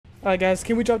Alright, guys,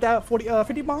 can we drop that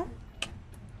 50 bomb?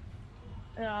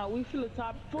 We feel the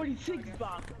top 46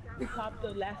 bomb. We topped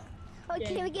the last. Oh,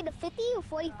 can we get a 50 or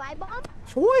 45 bomb?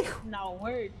 Sweet. No,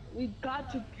 word. We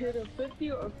got to hit a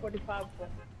 50 or 45 bomb.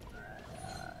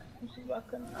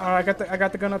 Alright, I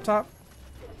got the gun up top.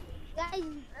 Guys,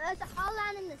 let's all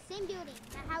land in the same building.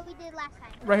 That's how we did last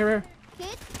time. Right here.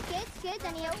 Kids,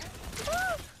 and you.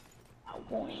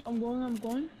 I'm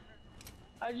going.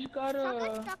 I just got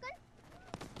a. Shotgun.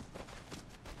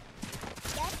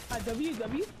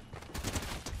 W.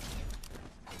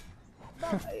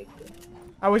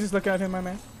 I was just looking at him, my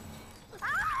man.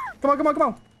 Come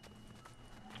on.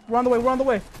 We're on the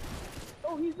way.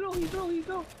 Oh, he's low.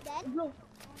 Dead.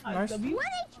 Nice. 1 HP.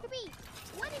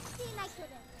 1 HP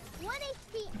nitrogen. 1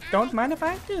 HP. Don't mind if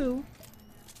I do.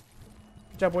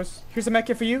 Good job, boys. Here's a med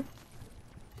kit for you.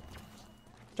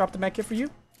 Drop the med kit for you.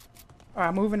 Alright,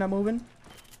 I'm moving.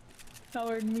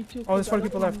 Me too. Oh, there's 40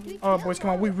 people left. Oh, boys, come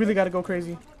on. We really gotta go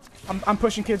crazy. I'm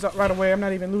pushing kids up right away. I'm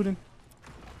not even looting.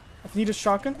 I need a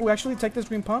shotgun. Oh, actually, take this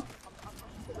green pump.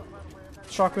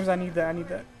 Shotguns, I need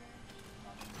that.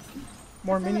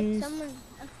 More minis.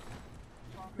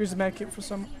 Here's a med kit for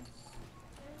someone.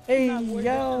 Hey,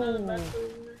 yo!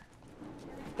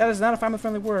 That is not a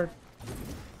family-friendly word.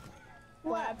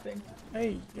 What happened?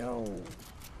 Hey, yo.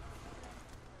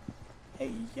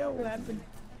 What happened?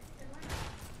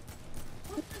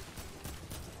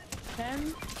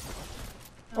 10.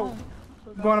 Oh,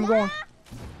 I'm going.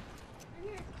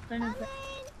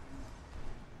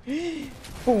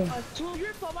 Boom.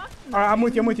 Alright, I'm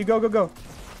with you. Go.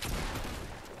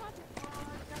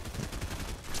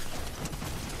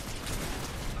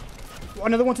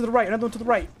 Another one to the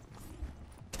right.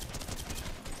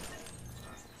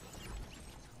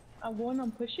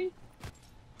 I'm pushing.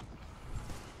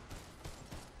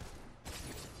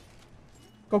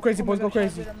 Go crazy, boys, go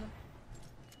crazy.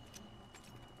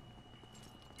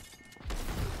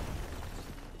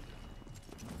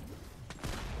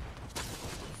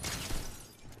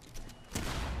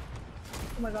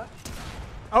 Oh my god.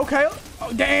 Okay.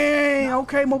 Oh, dang.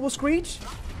 Okay, mobile screech.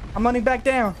 I'm running back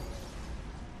down.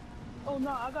 Oh no,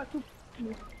 I got 2.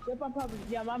 Yep, I'm probably.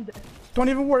 Yeah, I'm dead. Don't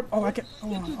even worry. Oh, I can.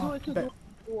 Oh, Do it.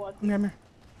 Come here.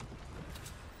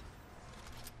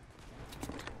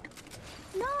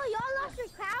 No, y'all lost your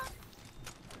crown.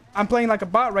 I'm playing like a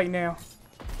bot right now.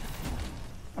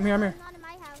 I'm here. Not in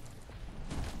my house.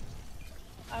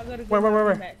 I gotta go.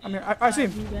 Where? I'm here. I see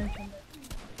him.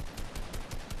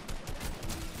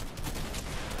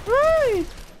 Whee!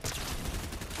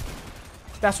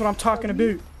 That's what I'm talking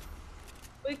about.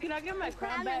 Wait, can I get my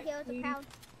crown back?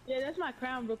 Yeah, that's my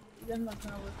crown, bro.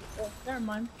 Oh, never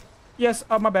mind. Yes,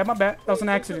 my bad. That was an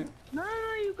accident. No,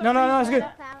 you got No, it's good.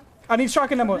 I need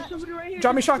shotgun ammo.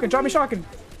 Drop me shotgun.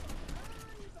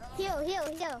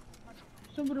 Heal.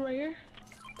 Somebody right here.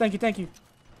 Thank you.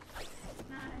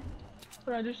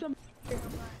 Bro, there's some.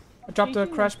 I dropped the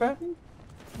crash pad.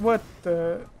 What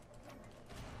the?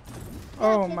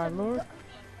 Oh my lord.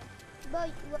 Why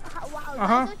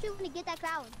don't you want to get that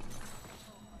crown?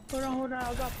 Hold on.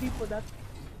 I got people. That's.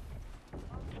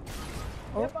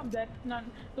 Oh. Yep, I'm dead.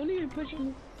 Don't even push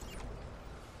me.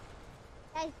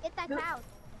 Guys, get that crown.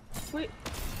 Wait,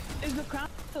 is the crown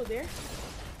still there?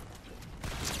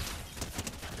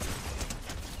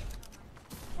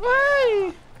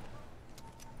 Whee!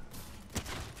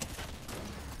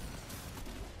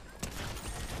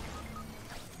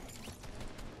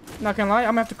 Not gonna lie, I'm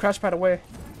gonna have to crash pad away.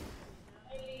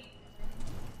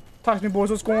 Talk to me, boys.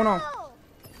 What's going on? No!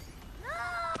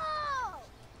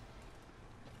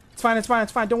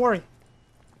 It's fine. Don't worry.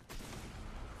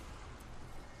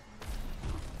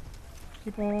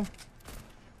 Keep on.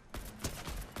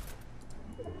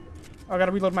 I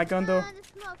gotta reload my gun though.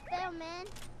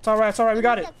 It's alright. We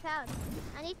got it.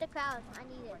 I need the crown. I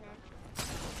need it, man.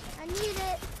 I need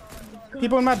it.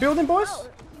 People in my building, boys?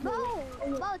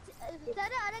 Tell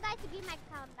the other guy to give my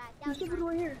crown back. There's somebody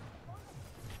right here.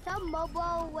 Some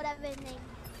mobile, whatever his name.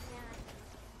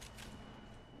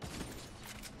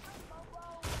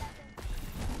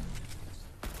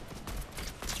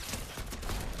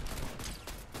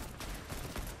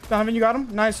 Donovan, you got him?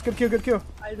 Nice, good kill.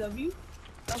 I love you.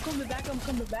 I'm coming back.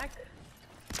 Donovan,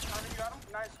 you got him?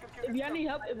 Nice, good kill. If you need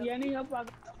help, I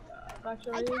got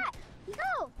you right here.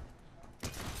 No!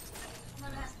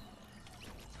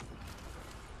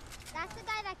 That's the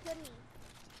guy that killed me.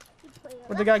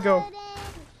 Where'd the guy go?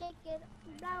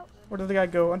 Where did the guy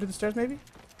go? Under the stairs, maybe?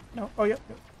 No. Oh, yep.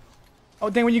 Oh,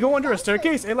 dang! When you go under a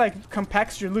staircase, it like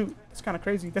compacts your loot. It's kind of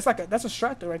crazy. That's a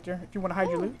strat though, right there. If you want to hide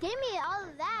your loot. Give me all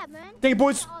of that, man. Dang,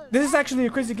 boys! This is actually a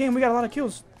crazy game. We got a lot of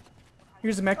kills.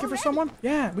 Here's a medkit for someone.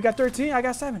 Yeah, we got 13. I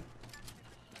got 7.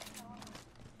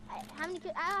 How many?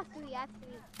 I have 3.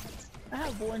 I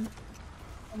have 1.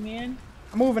 Oh man.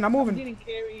 I'm moving. I'm I'm moving. getting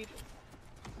carried.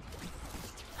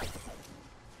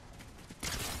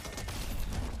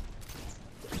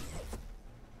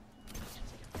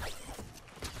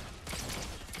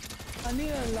 I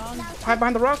need a long. Hide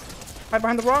behind the rock. Hide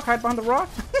behind the rock. Hide behind the rock.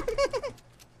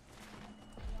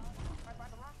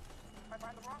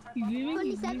 He's leaving.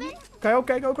 27. Okay,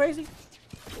 okay, go crazy.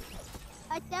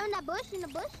 Right there in that bush. In the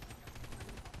bush.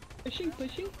 Pushing,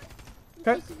 pushing.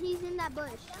 Okay. He's in that bush.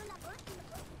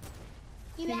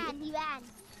 He ran. He ran.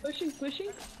 Pushing,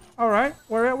 pushing. All right.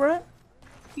 Where at? Where at?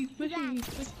 He's pushing, he's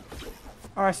pushing.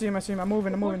 Oh, I see him. I see him. I'm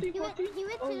moving. I'm moving. He went to the.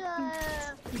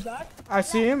 He got? I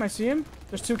see him. I see him.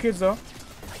 There's 2 kids though.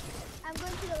 I'm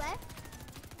going to the left.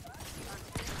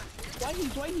 White,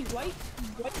 he's white, he's white. He's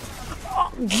white. Oh,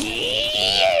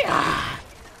 yeah!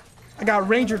 I got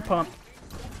rangered pump.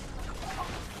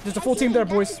 There's a full team there,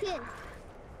 boys.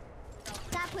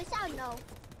 That push out, no.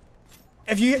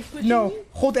 If you no,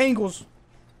 hold angles.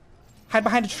 Hide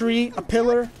behind a tree, a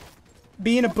pillar,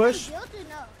 be in a bush.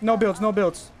 No builds, no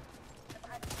builds.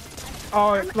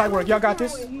 Oh, light work. Y'all got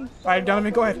this. All right,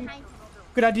 Donovan, go ahead.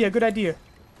 Good idea. Good idea.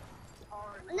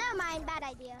 Never mind, bad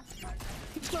idea.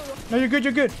 No, you're good.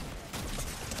 You're good.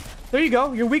 There you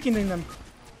go. You're weakening them.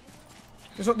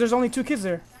 There's only 2 kids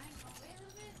there.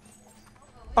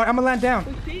 All right, I'm gonna land down.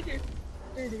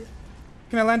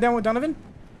 Can I land down with Donovan?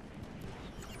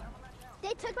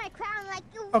 They took my crown like.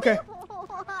 Okay.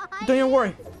 Don't even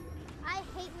worry. I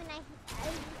hate when I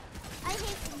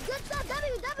hate. Good stuff.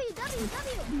 W.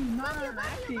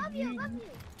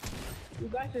 You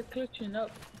guys are clutching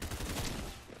up.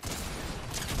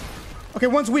 Okay,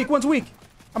 one's weak. One's weak.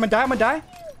 I'm gonna die.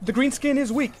 The green skin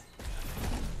is weak.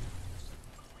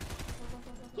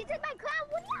 He took my crown.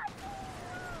 What are you?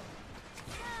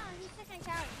 No, he took my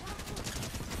crown.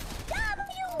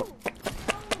 W.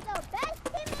 The best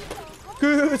teammate.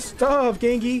 Good stuff,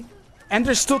 Gangy. And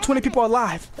there's still 20 people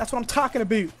alive. That's what I'm talking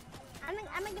about. I'm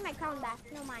gonna get my crown back.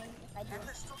 No mind if I do.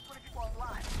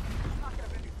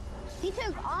 He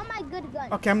took all my good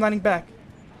guns. Okay, I'm landing back.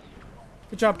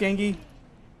 Good job, Gangy.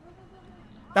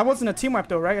 That wasn't a team wipe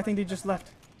though, right? I think they just left.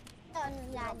 No,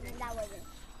 that wasn't.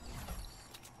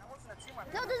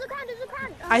 No, there's a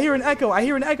crown. I hear an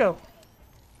echo.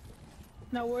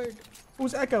 No word.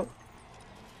 Who's echo?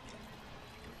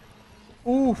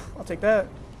 Ooh, I'll take that.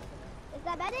 Is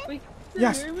that better? Wait,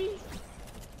 Yes. Hear me?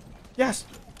 Yes.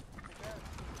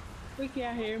 Wait,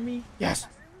 can you hear me? Yes.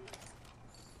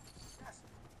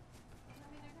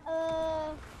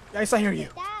 Yes, I hear you.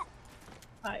 That.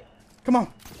 Hi. Come on.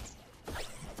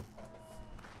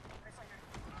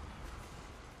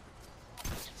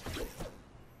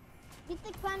 Get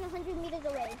the crown 100 meters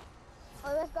away.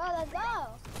 Oh, let's go.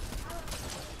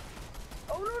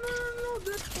 Oh, no.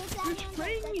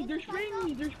 They're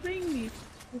spraying me.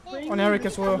 On Eric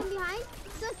as well. The same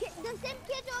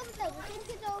kids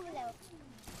over there.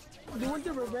 They want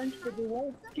the revenge, but they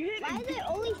won't get it. Why is it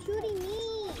always shooting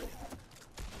me?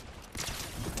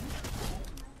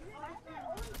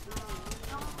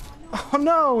 Oh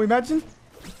no, imagine.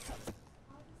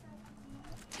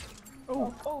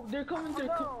 Oh, they're coming. Guys,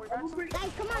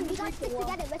 come on, we got this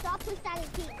together. Let's all push that as a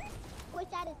team.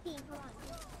 Come on.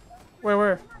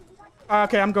 Where?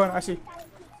 Okay, I'm going. I see.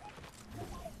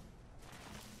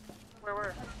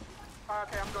 Where?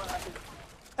 Okay, I'm going. I see.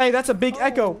 Hey, that's a big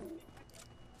echo.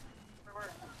 Where?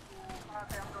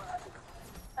 Okay, I'm going. I see.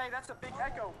 Hey, that's a big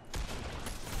echo.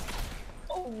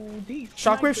 Oh, these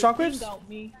Shockwaves? got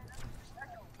me.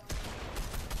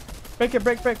 Break the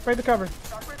cover.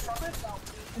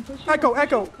 I'm pushing,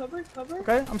 Echo. Cover.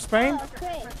 Okay, I'm spraying.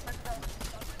 Okay.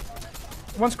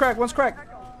 One's cracked.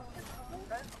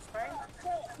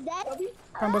 Dead?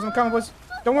 Come on, boys.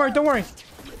 Don't worry. I'm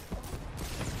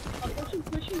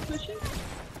pushing.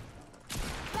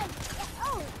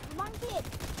 Oh, one kid.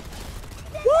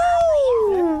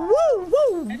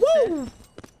 Woo!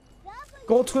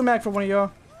 Gold twin mag for one of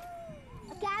y'all.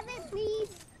 Gavin, please.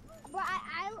 Bro,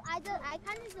 I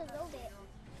kind of deserve it.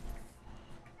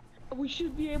 We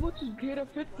should be able to get a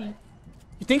 50. You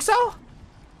think so?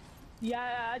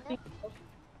 Yeah, I think so.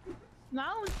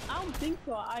 No, I don't think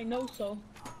so. I know so.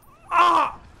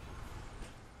 Ah!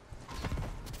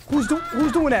 Who's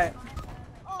doing that?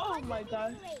 Oh my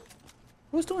god.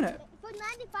 Who's doing that? For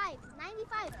 95.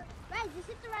 Rise, just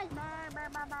hit the rise.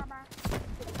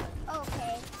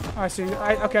 Okay. Oh, I see.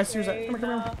 Okay, I see who's that. Come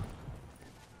here.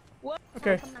 What?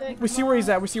 Okay, we see where he's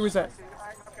at. When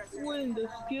the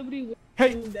skibidi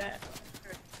Hey. doing that.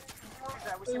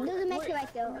 It doesn't make it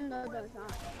right though. No, it's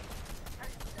not.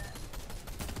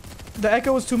 The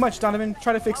echo is too much, Donovan.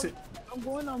 Try to fix it. I'm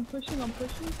going, I'm pushing.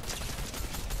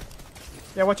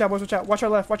 Yeah, watch out, boys, watch out. Watch our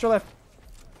left, watch our left.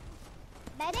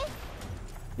 Ready?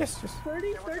 Yes, yes.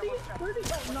 30.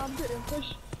 Oh, no, I'm good.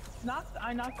 Push. Knocked.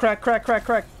 I knocked.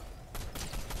 Crack.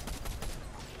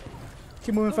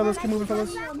 Keep moving, fellas, keep moving,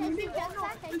 fellas. Can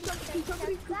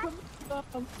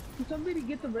somebody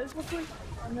get the res real quick?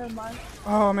 Oh, never mind.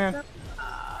 Oh, man.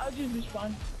 I'll just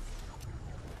respawn.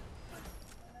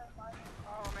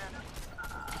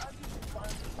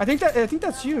 I think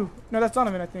that's you. No, that's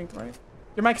Donovan, I think, right?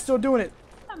 Your mic's still doing it.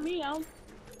 Not me,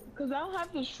 because I don't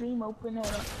have the stream open. Hold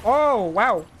up. Oh,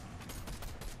 wow.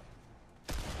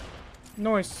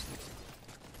 Noise.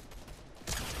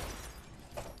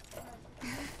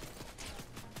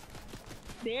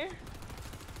 There?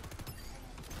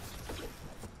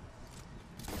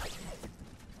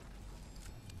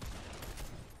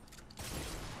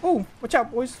 Oh, watch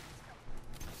out, boys.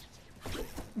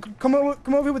 Come over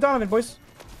here with Donovan, boys.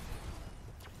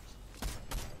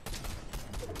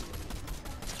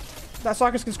 That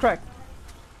soccer skin's cracked.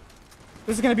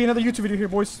 This is gonna be another YouTube video here,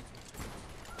 boys.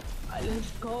 Let's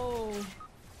go.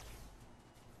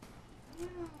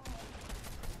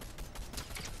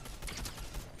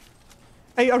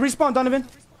 Hey, respawn, Donovan.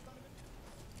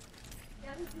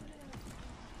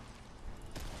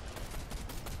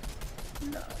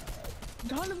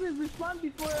 Donovan, respond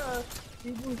before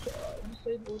he was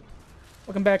disabled.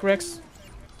 Welcome back, Rex.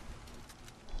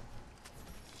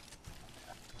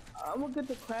 I'm gonna get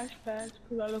the crash pads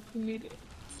because I look need it.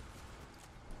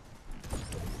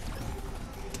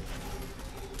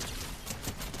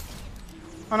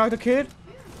 I knocked the kid.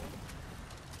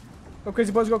 Go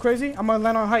crazy, boys, go crazy. I'm gonna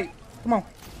land on height. Come on.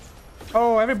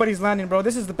 Oh, everybody's landing, bro.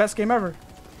 This is the best game ever.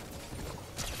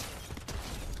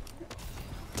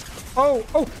 Oh,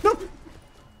 no!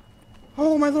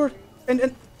 Oh, my lord.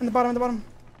 In the bottom,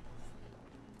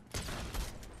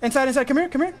 Inside.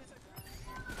 Come here.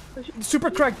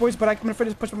 Super cracked, boys, but I'm afraid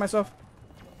to push by myself.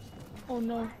 Oh,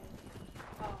 no.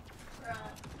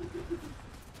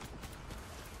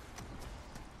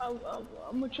 I'm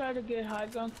gonna try to get high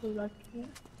ground because I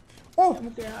can't. Oh! I'm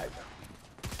gonna get high ground.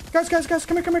 Guys,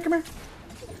 come here.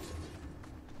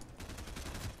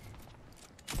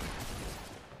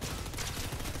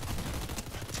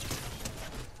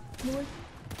 No way.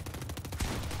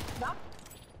 Stop.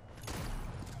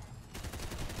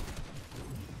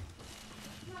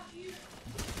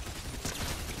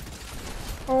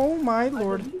 Oh my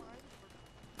lord.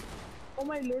 Oh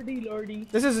my lordy.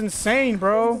 This is insane,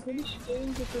 bro.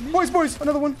 Boys,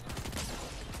 another one.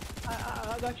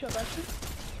 I got you.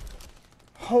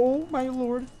 Oh my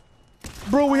lord.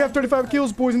 Bro, we have 35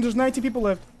 kills, boys, and there's 19 people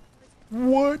left.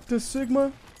 What the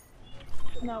Sigma?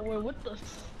 Now wait, what the?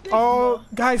 Oh,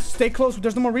 guys, stay close.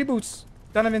 There's no more reboots.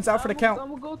 Donovan's out for the count.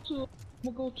 I'm gonna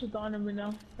go to Donovan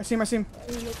now. I see him.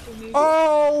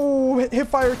 Oh, hit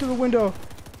fire through the window.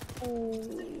 Oh.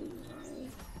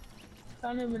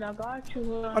 Donovan, I got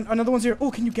you. Another one's here.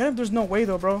 Oh, can you get him? There's no way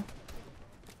though, bro.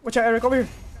 Watch out, Eric, over here.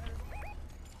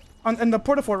 In the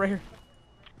porta fort right here.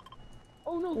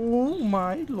 Oh no. Oh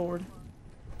my lord.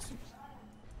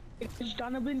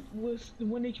 Donovan was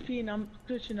 1 HP and I'm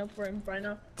pushing up for him right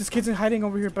now. This kid's hiding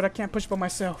over here, but I can't push by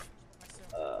myself.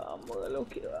 I'm a little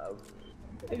kid.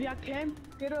 If y'all can,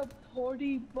 get a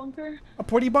porty bunker. A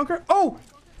porty bunker? Oh!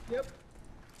 Yep.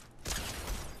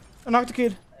 I knocked the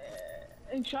kid.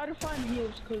 And try to find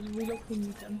heals, because we don't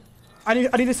need them. I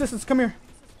need assistance. Come here.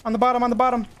 On the bottom. I'm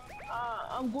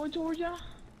going towards y'all.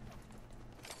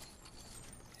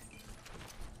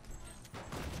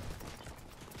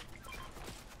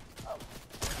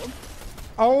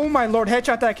 Oh my lord,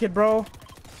 headshot that kid, bro.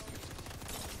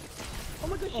 Oh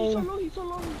my gosh, he's so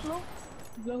low.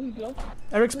 He's low.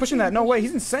 Eric's pushing that. No way,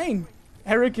 he's insane.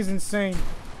 Eric is insane.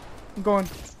 I'm going.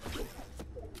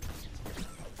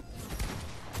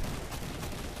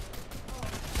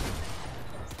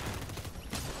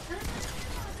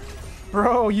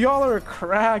 Bro, y'all are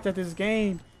cracked at this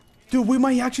game. Dude, we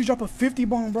might actually drop a 50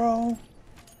 bomb, bro.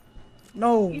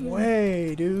 No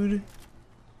way, dude.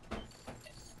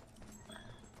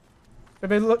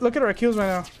 Baby, look at our kills right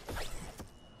now.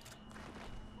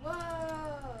 Whoa.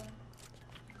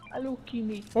 I look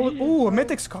me. Oh, ooh, a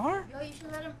mythic scar? Yo, you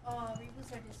should let him.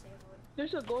 Reboots are disabled.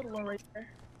 There's a gold one right there.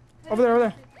 Over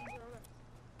there.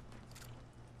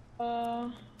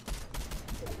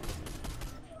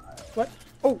 What?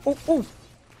 Oh.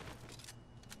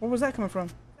 Where was that coming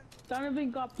from? Donovan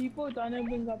got people.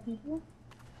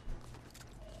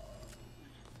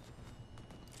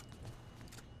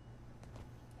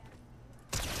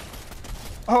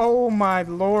 Oh my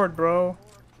lord, bro.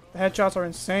 The headshots are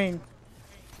insane.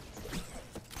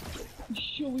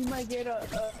 Shoot, we might get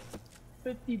a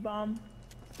 50 bomb.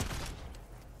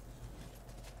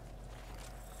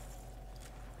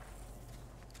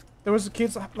 There was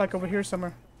kids like over here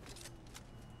somewhere.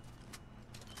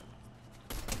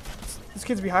 These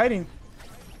kids be hiding.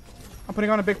 I'm putting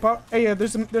on a big pop. Hey, yeah,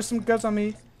 there's some guns on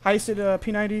me. Heisted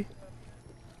P90.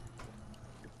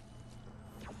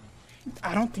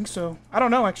 I don't think so. I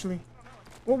don't know actually.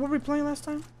 What were we playing last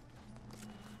time?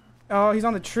 Oh, he's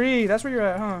on the tree. That's where you're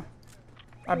at, huh?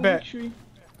 I bet.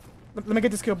 Let me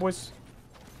get this kill, boys.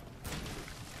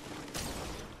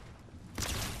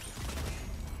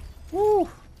 Woo!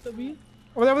 W.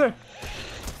 Over there, over there.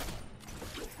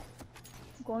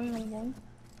 I'm going.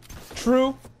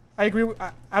 True. I agree.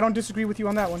 I don't disagree with you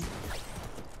on that one.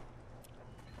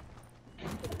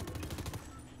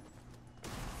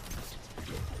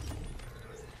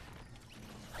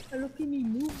 Look at me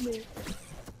movement.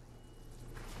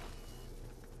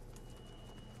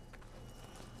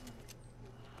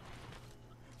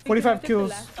 $45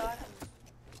 kills.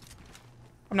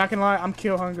 I'm not gonna lie, I'm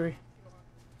kill hungry.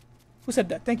 Who said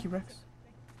that? Thank you, Rex.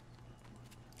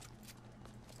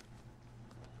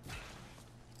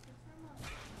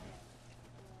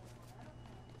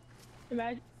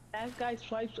 Imagine that guy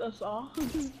swipes us off.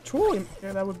 True.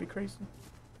 Yeah, that would be crazy.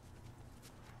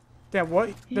 Yeah,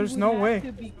 what? There's no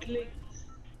way.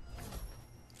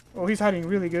 Oh, he's hiding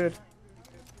really good.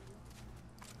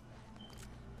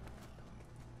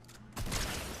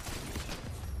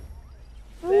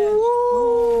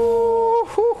 Ooh,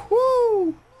 hoo,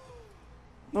 hoo.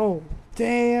 Oh,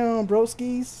 damn,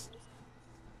 broskies.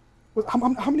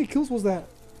 How many kills was that?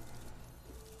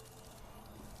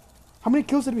 How many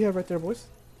kills did we have right there, boys?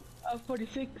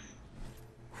 46.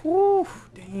 Whew,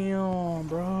 damn,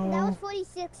 bro. That was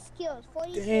 46 kills.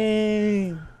 46.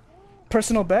 Dang.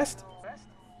 Personal best?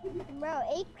 Bro,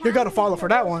 8 You gotta follow for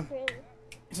that one. crazy.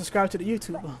 Subscribe to the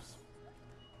YouTube.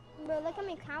 Bro, look how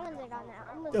many comments I got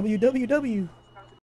now. WWW.